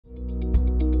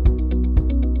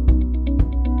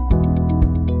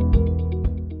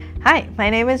Hi, my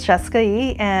name is Jessica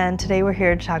Yee, and today we're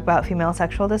here to talk about female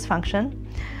sexual dysfunction.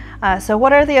 So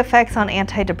what are the effects on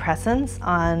antidepressants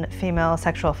on female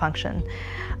sexual function?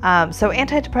 So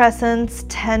antidepressants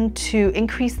tend to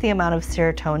increase the amount of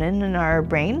serotonin in our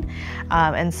brain,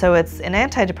 and so it's an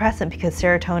antidepressant because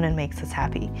serotonin makes us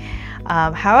happy.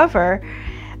 However,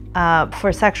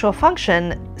 for sexual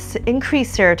function,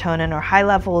 increased serotonin or high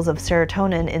levels of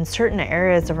serotonin in certain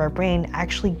areas of our brain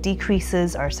actually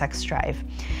decreases our sex drive.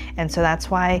 And so that's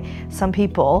why some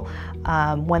people,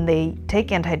 when they take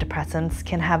antidepressants,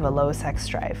 can have a low sex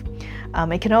drive.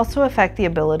 It can also affect the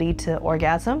ability to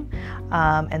orgasm,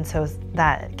 and so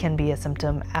that can be a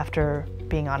symptom after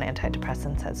being on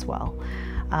antidepressants as well.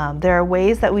 There are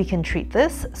ways that we can treat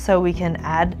this, so we can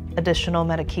add additional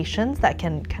medications that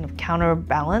can kind of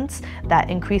counterbalance that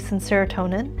increase in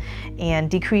serotonin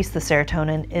and decrease the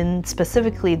serotonin in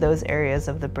specifically those areas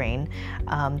of the brain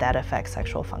that affect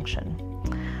sexual function.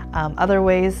 Other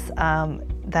ways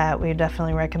that we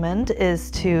definitely recommend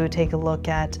is to take a look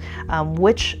at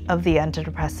which of the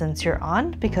antidepressants you're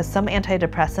on, because some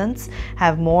antidepressants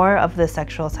have more of the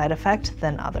sexual side effect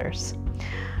than others.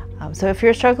 So if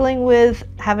you're struggling with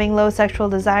having low sexual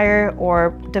desire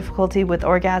or difficulty with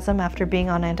orgasm after being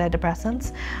on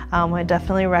antidepressants, I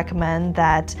definitely recommend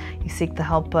that you seek the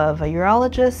help of a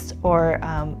urologist, or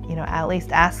at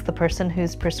least ask the person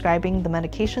who's prescribing the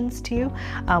medications to you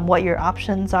what your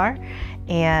options are,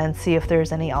 and see if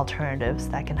there's any alternatives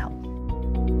that can help.